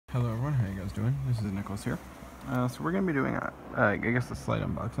Hello everyone, how you guys doing? This is Nicholas here. So we're going to be doing, I guess, a slight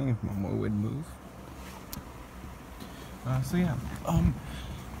unboxing if Momo would move.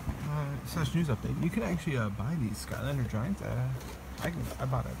 Slash news update. You can actually buy these Skylander Giants. I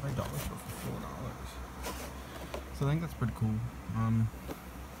bought it at my dollar store for $4. So I think that's pretty cool.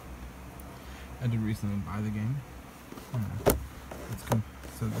 I did recently buy the game.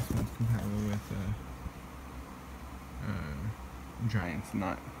 So this one's compatible with Giants,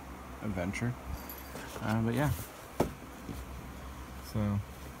 not Adventure. But yeah. So you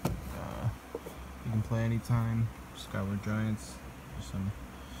can play anytime. Skyward Giants. There's some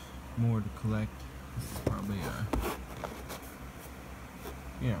more to collect. This is probably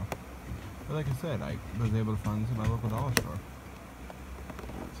but like I said, I was able to find this at my local dollar store.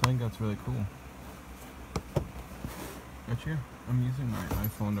 So I think that's really cool. Gotcha. I'm using my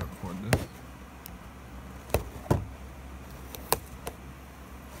iPhone to record this.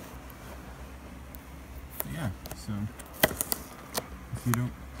 But yeah, so if you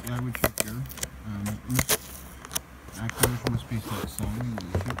don't, I would check your activation must be like selling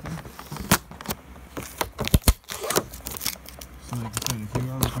the shipping. So like I said, if you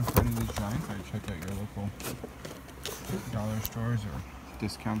are looking for any of these Giants, I would check out your local dollar stores or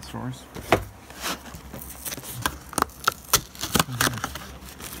discount stores.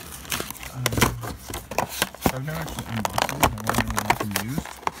 I've never actually unboxed them. I want to know what them used.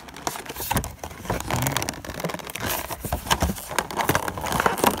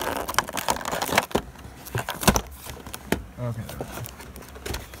 Okay, there we go.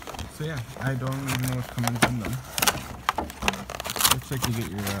 So yeah, I don't even know what's coming from them. Looks like you get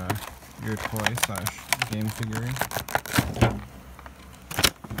your toy / game figurine.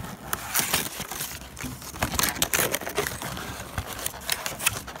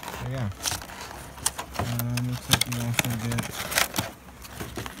 So yeah. Looks like you also get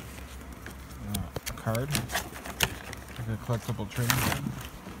a card, like a collectible trading card.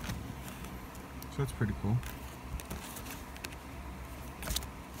 So that's pretty cool.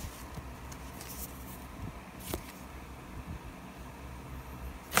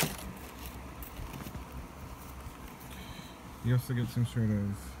 You also get some sort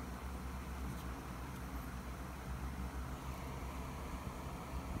of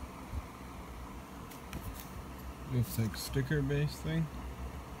looks like sticker based thing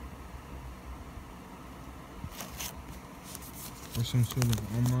or some sort of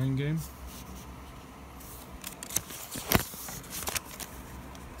online game.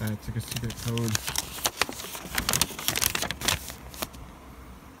 It's like a secret code.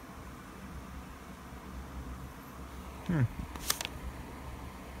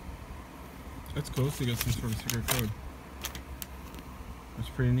 That's cool, so you got some sort of secret code. That's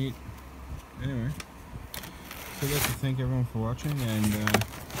pretty neat. Anyway, so I'd like to thank everyone for watching, and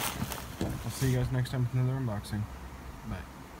I'll see you guys next time with another unboxing. Bye.